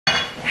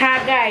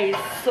Hi guys,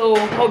 so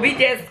Hobby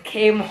just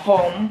came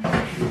home,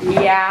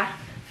 yeah,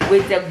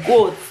 with the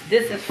goats.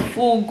 This is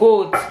full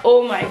goats.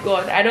 Oh my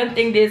god, I don't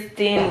think this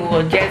thing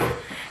will just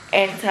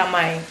enter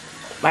my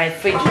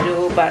fridge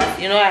though, but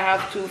you know I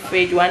have two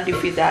fridge, one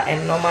diffuser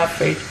and normal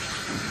fridge.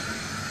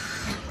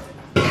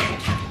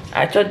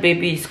 I thought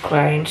baby is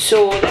crying,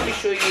 so let me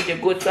show you the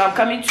goat. So I'm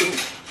coming to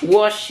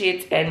wash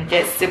it and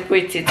just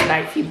separate it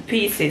like in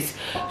pieces,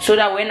 so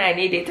that when I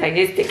need it I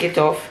just take it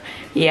off,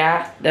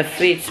 yeah, the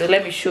fridge. So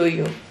let me show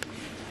you.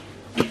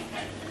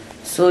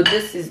 So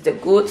this is the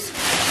goats.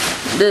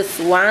 This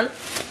 1,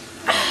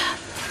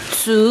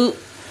 2,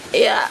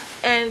 yeah,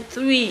 and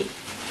 3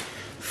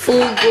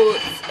 full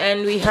goats,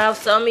 and we have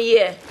some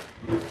here.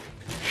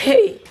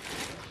 Hey,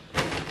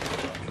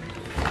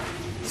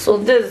 so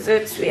this is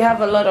it. We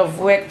have a lot of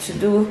work to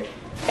do.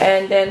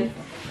 And then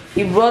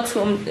he brought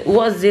home,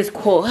 what's this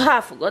called?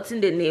 I've forgotten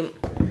the name.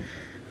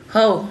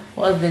 Oh,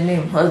 what's the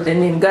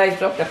name? Guys,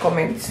 drop the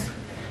comments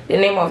the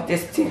name of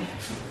this thing.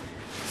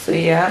 So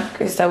yeah,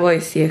 Cristobal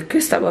is here.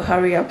 Cristobal,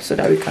 hurry up so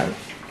that we can.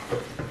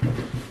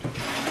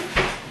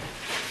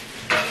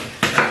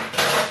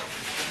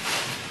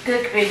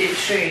 Take me the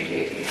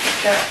tray,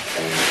 that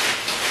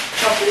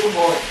chopping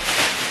board.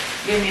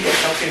 Give me the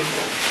chopping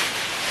board.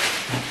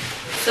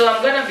 So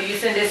I'm gonna be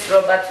using this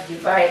rubber to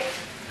divide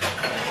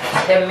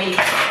the meat.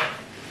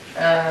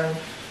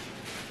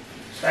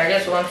 So I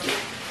just want to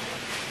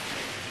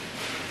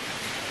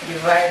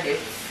divide it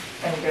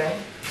and then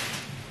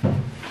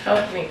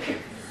help me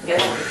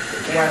get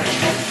one.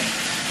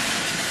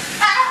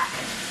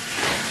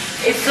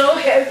 It's so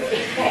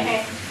heavy.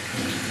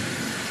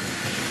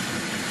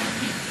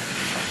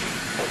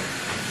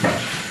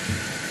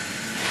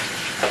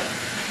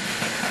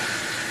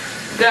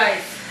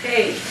 Guys,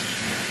 hey,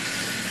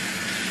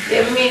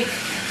 the meat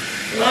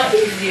not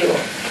easy.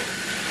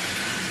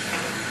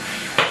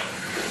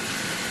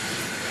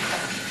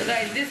 So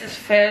guys, this is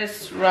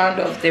first round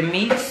of the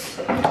meat.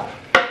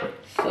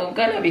 So I'm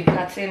gonna be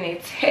cutting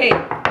it. Hey.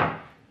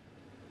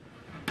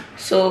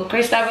 So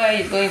Cristobal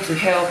is going to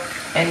help,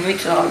 and me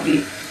too, I'll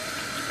be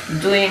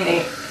doing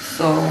it.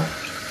 So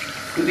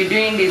we'll be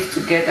doing this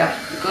together,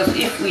 because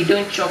if we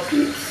don't chop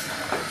it,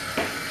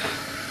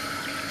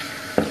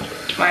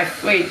 my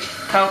fridge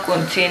can't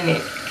contain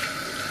it.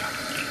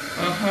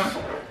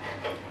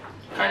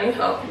 Can you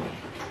help me?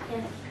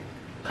 Yeah.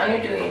 Can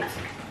you do it?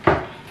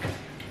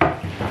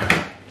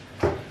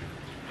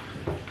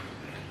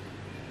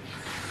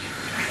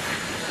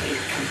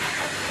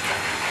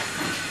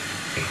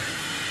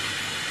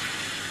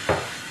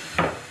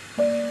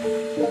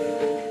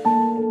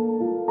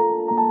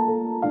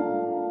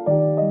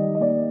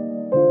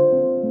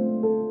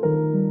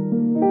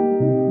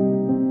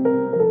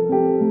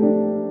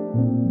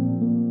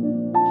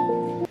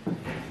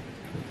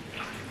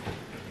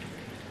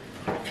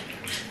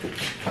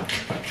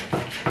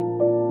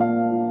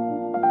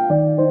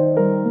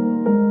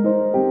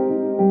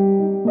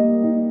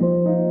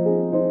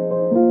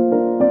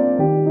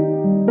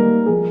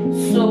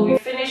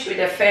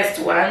 The first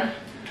one,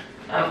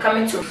 I'm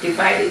coming to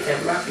divide it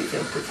and wrap it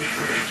and put it in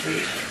the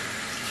tray.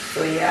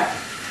 So yeah,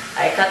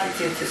 I cut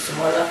it into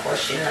smaller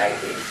portion like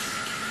this.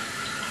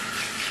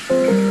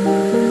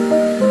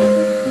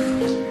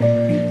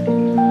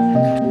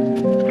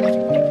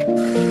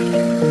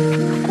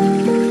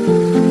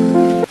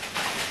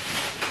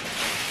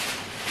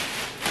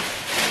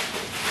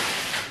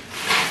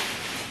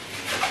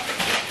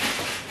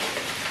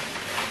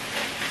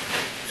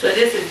 So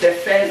this is the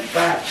first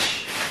batch.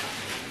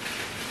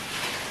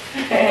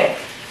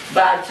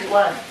 Batch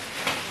 1.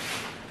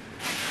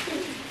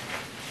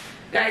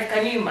 Guys,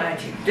 can you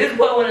imagine? This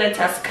boy won't let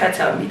us cut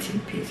our meat in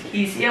peace.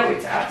 He's here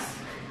with us.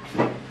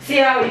 See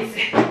how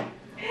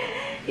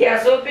he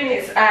has opened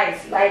his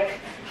eyes like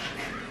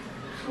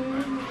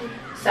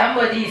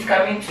somebody is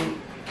coming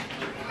to.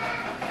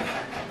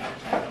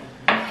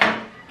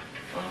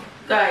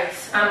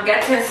 Guys, I'm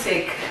getting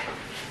sick.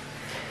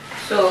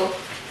 So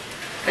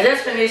I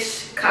just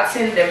finished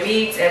cutting the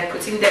meat and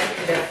putting them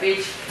in the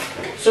fridge.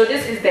 So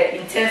this is the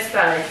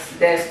intestines,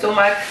 the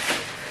stomach,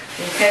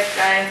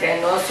 intestines,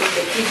 and also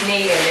the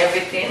kidney and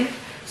everything.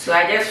 So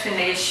I just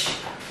finished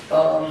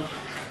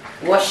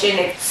washing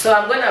it. So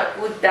I'm gonna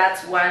put that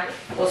one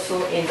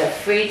also in the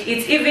fridge.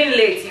 It's even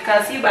late. You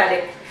can see by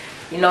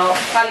the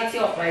quality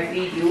of my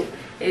video.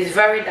 It's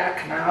very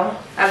dark now.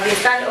 I've been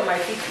standing on my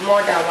feet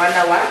more than 1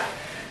 hour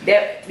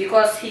there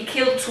because he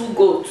killed two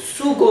goats,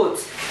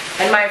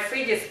 and my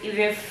fridge is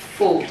even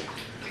full.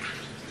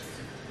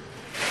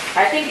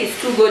 I think it's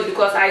 2 goats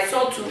because I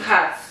saw 2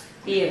 hearts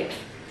here.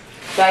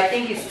 So I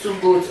think it's 2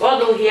 goats.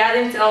 Although he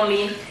hasn't told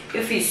me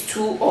if it's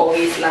 2 or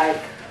it's like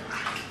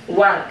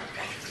 1.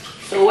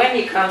 So when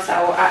he comes,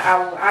 I will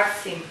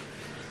ask him.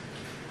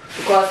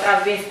 Because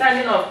I've been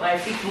standing on my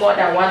feet more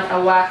than 1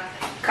 hour,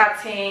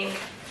 cutting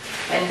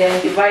and then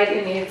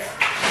dividing it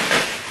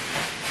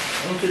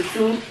into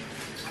 2.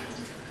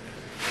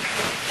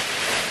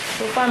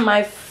 So far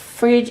my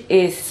fridge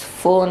is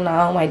full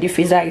now. My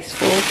diffuser is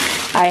full.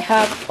 I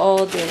have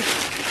all the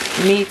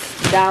meat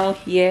down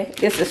here.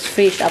 This is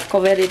fish. I've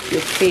covered it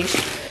with fish.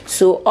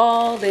 So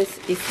all this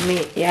is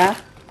meat. Yeah,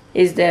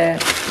 is the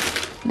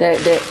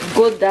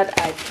goat that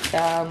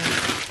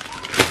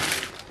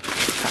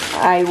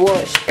I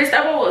washed.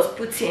 Christopher was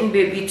putting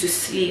baby to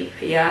sleep.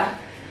 Yeah.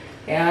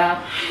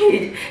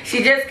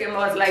 She just came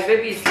out like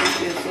baby is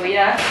sleeping. So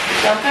yeah,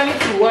 so I'm coming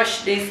to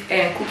wash this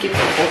and cook it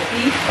for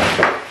Poppy.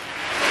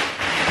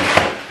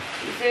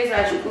 He says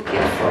I should cook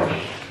it for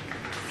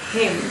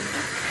him.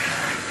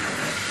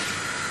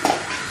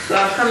 So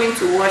I'm coming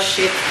to wash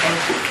it and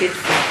cook it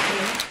for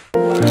him.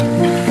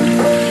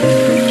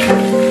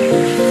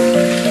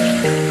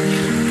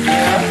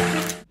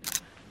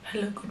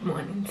 Hello, good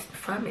morning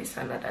fam. It's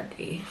another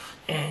day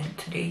and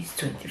today is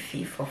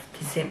 25th of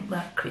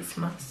December,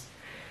 Christmas.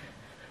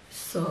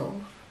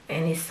 So,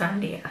 and it's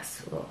Sunday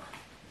as well.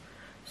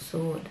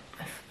 So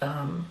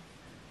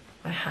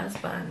my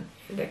husband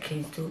and the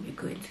kids will be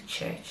going to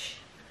church.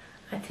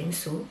 I think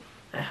so.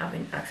 I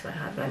haven't asked my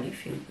husband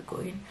if he will be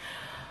going,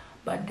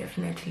 but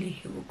definitely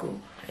he will go.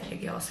 And the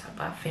girls are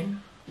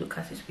bathing.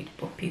 Lucas is with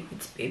Poppy,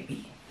 with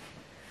baby.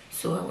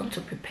 So I want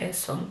to prepare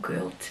some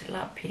grilled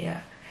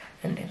tilapia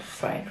and then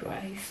fried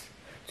rice.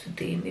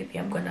 Today maybe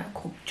I'm gonna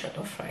cook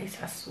jollof rice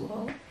as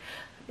well.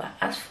 But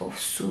as for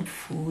soup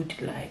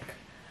food like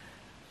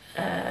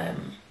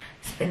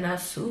spinach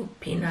soup,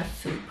 peanut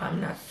soup,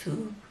 palm nut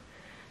soup,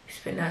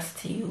 spinach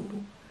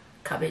stew,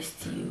 cabbage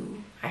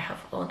stew, I have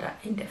all that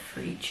in the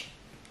fridge.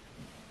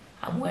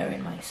 I'm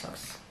wearing my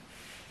socks.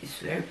 It's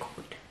very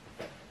cold.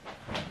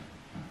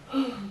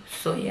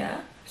 So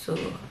yeah, so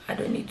I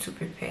don't need to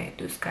prepare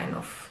those kind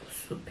of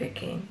soup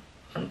picking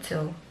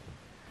until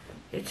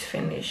it's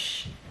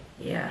finished.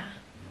 Yeah,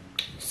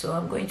 so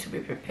I'm going to be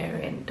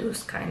preparing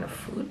those kind of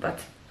food, but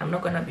I'm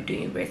not gonna be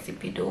doing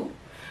recipe though.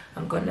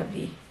 I'm gonna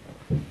be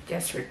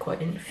just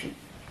recording a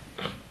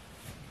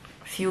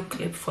few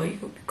clips for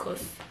you,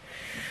 because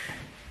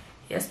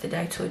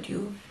yesterday I told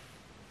you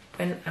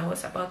when I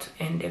was about to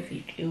end the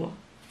video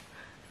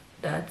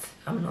that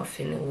I'm not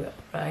feeling well,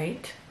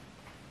 right?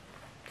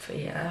 So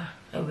yeah,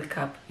 I wake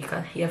up, you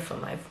can hear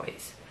from my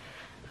voice,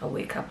 I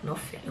wake up not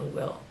feeling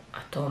well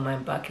at all. My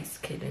back is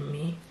killing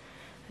me,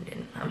 and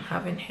then I'm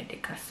having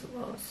headache as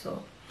well.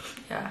 So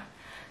yeah,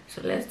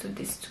 so let's do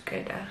this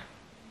together.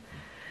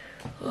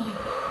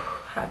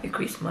 Oh, happy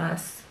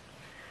Christmas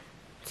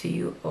to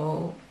you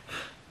all.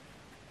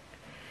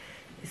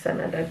 It's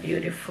another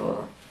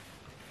beautiful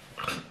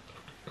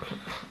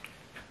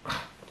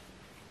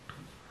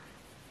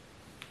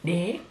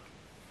day.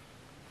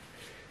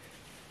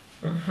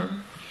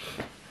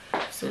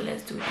 So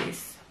let's do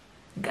this,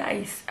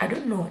 guys. I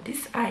don't know,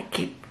 this eye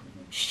keep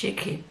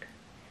shaking.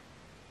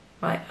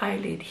 My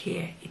eyelid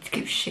here, it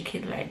keeps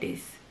shaking like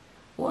this.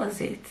 What's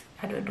it?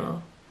 I don't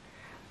know.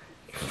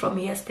 From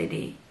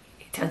yesterday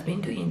it has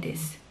been doing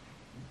this.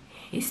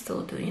 It's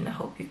still doing. I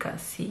hope you can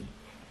see.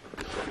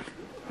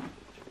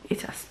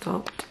 It has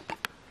stopped.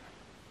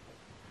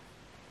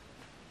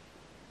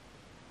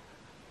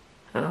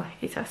 Oh,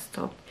 it has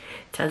stopped.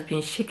 It has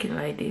been shaking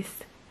like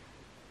this.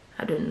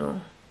 I don't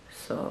know.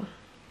 So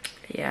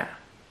yeah.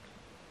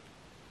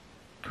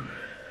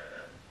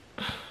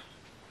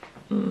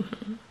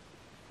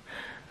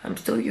 I'm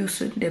still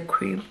using the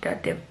cream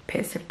that the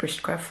person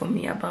prescribed for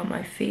me about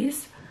my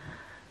face.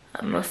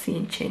 I'm not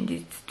seeing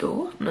changes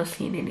though. I'm not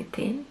seeing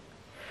anything.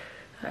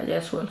 I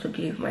just want to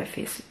give my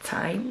face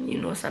time. You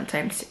know,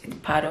 sometimes it's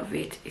part of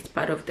it. It's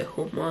part of the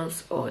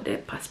hormones or the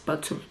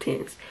postpartum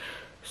things.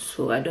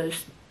 So I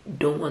just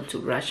don't want to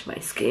rush my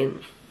skin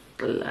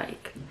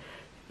like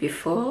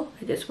before.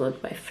 I just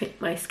want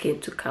my skin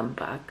to come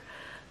back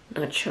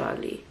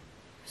naturally.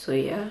 So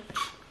yeah.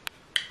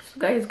 So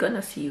guys,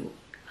 gonna see you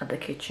at the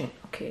kitchen,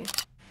 okay?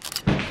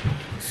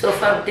 So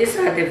far, these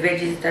are the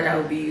veggies that I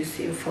will be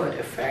using for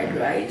the fried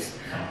rice.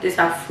 These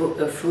are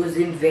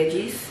frozen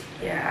veggies.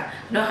 Yeah,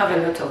 I don't have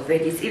a lot of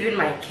veggies. Even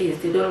my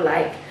kids, they don't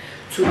like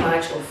too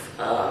much of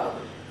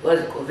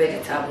what's it called,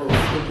 vegetables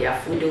in their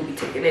food. They'll be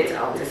taking it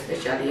out,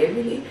 especially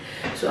Emily.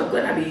 So I'm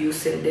gonna be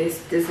using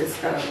this. This is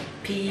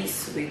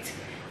peas with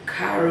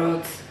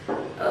carrots,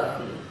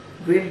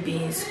 green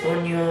beans,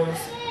 onions,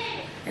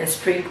 and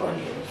spring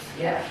onions.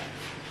 Yeah.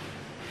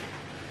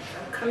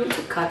 I'm coming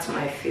to cut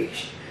my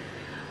fish.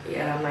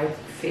 Yeah, my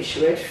fish,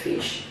 red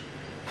fish.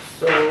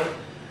 So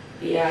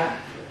yeah,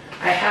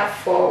 I have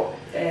 4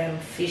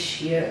 fish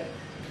here.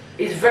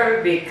 It's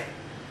very big.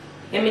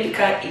 Emily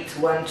can't eat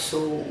one,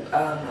 so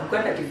I'm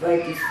gonna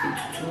divide this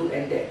into 2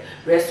 and the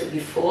rest will be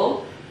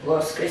 4,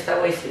 because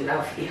Christopher is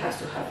enough. He has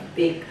to have a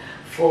big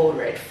 4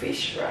 red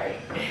fish, right?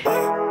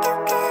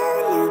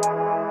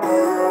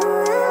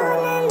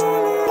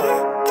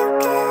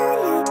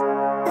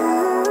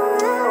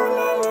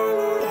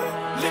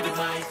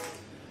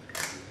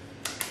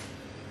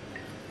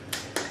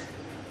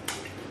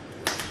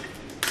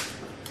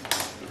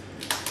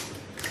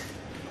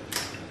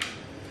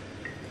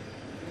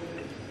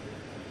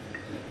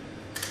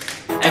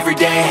 Every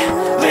day,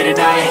 late at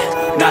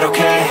night, not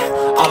okay.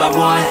 All I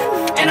want,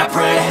 and I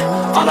pray,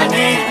 all I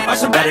need are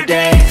some better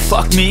days.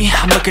 Fuck me,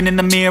 I'm looking in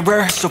the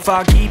mirror, so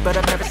foggy, but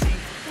I've never seen.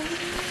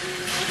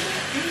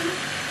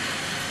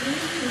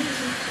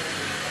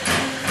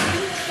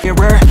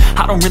 mirror.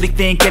 I don't really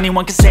think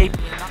anyone can save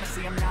me. And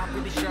honestly, I'm not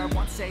really sure I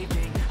want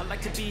saving. I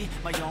like to be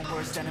my own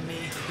worst enemy.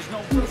 There's no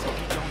risk if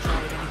you don't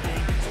try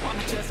anything. So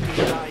I'ma just be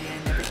trying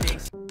everything.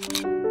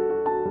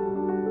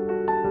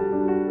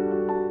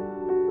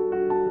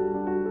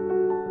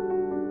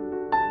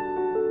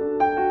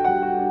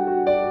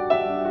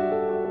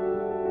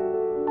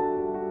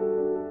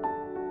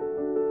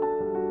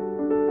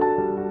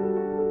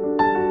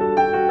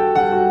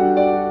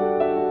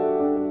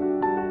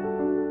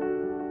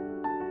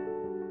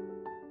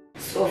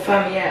 So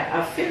from here,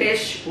 I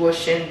finished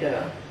washing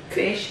the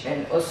fish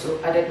and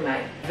also added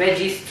my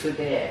veggies to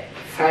the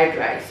fried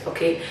rice.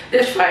 Okay,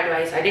 this fried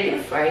rice, I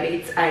didn't fry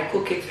it. I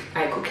cook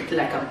it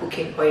like I'm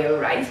cooking oil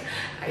rice.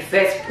 I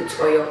first put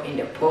oil in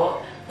the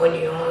pot,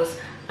 onions,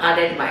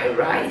 added my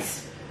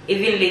rice.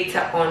 Even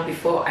later on,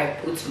 before I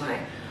put my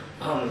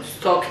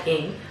stock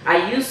in,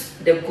 I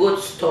used the goat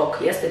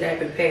stock. Yesterday I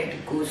prepared the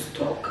goat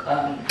stock,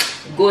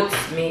 goat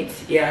meat,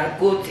 yeah,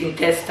 goat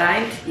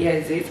intestine,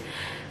 yes it.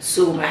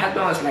 So my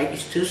husband was like,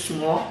 it's too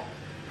small,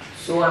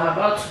 so I'm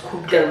about to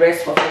cook the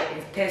rest of the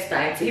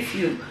intestines. If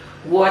you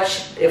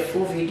watch the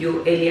full video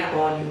earlier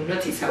on, you will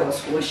notice I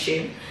was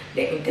washing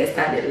the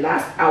intestine the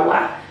last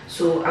hour.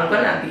 So I'm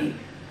gonna be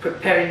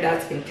preparing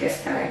that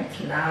intestine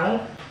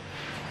now.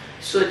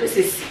 So this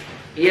is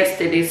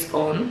yesterday's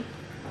on.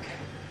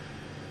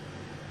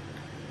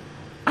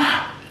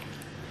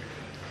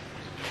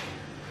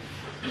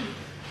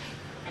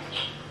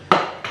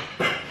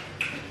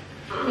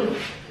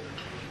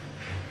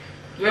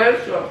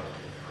 Very strong.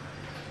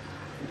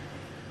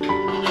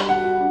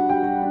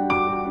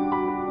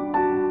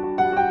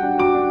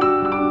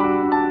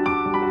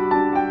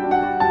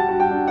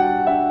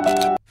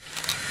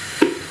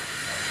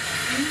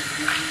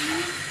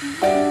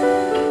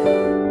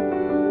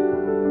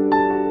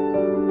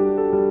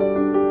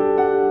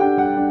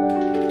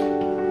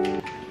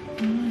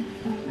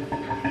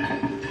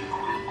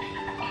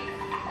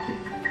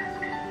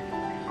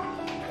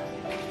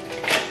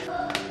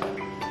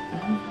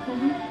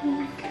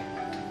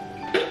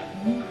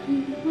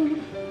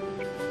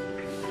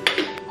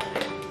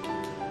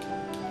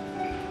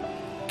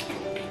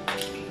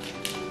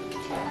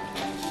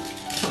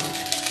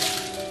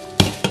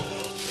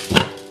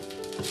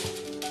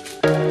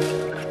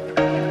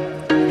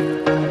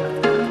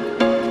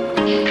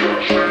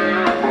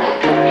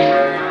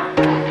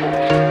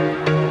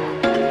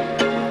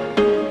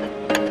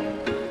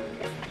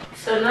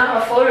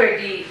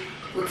 Already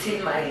put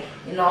in my,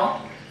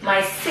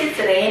 my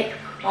seasoning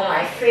on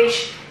my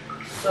fish,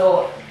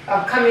 so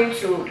I'm coming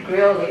to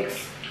grill it.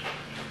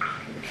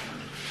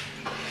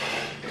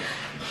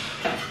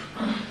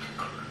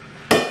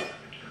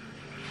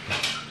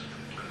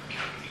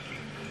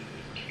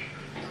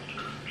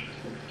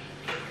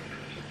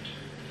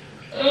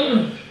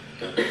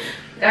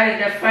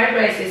 Guys, the fried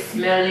rice is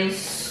smelling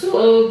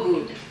so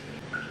good.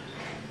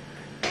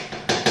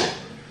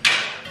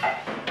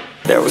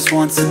 There was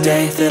once a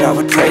day that I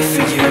would pray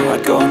for you.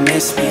 I'd go and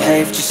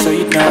misbehave just so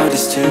you'd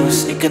notice too.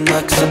 Sneaking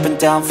looks up and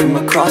down from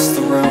across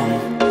the room.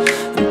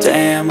 And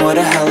damn, what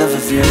a hell of a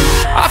view.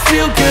 I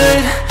feel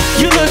good,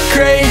 you look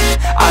great,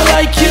 I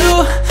like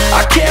you,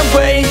 I can't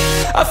wait.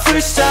 A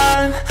first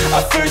time,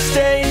 a first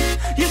date,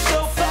 you're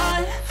so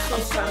fine.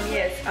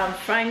 Yes, I'm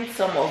frying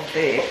some of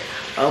the,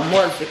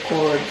 what's it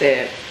called,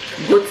 the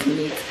goat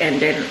meat.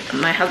 And then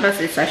my husband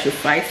says I should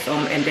fry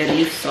some and then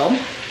leave some.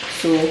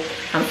 So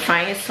I'm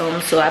frying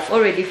some. So I've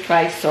already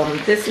fried some.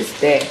 This is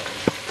the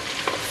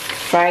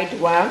fried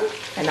one,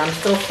 and I'm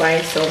still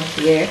frying some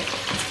here.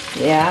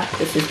 Yeah,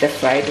 this is the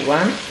fried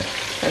one,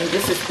 and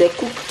this is the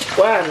cooked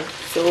one.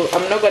 So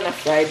I'm not gonna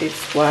fry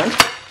this one.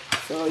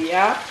 So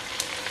yeah,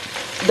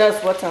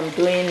 that's what I'm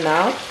doing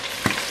now.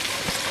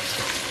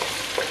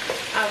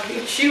 I've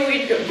been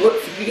chewing the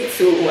goat meat,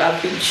 so I've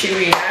been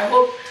chewing. I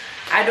hope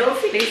I don't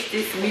finish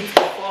this meat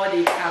before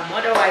they come,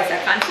 otherwise I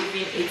can't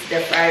even eat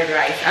the fried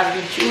rice. I've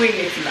been chewing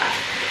it now.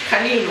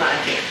 Can you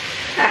imagine?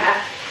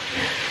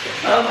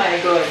 Oh my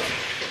god.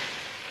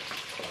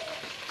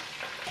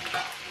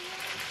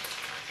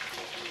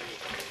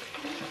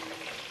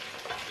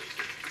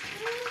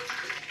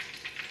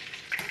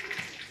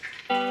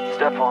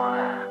 Step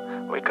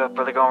 1, wake up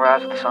early, gonna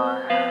rise with the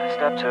sun.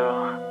 Step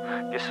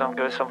 2, get some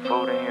good, some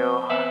food in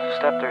you.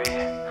 Step 3,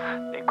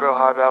 think real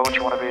hard about what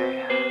you wanna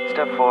be.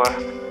 Step 4,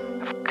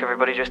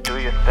 everybody just do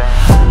your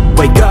thing.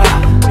 Wake up,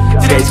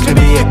 today's gonna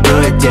be a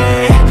good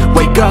day.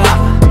 Wake up,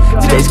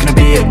 today's gonna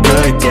be a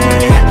good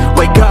day.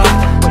 Wake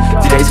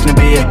up, today's gonna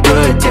be a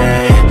good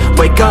day.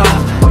 Wake up,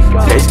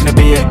 today's gonna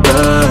be a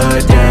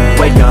good day.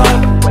 Wake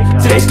up,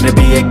 today's gonna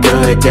be a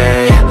good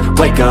day.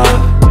 Wake up,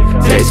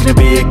 today's gonna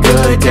be a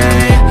good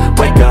day.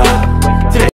 Wake up.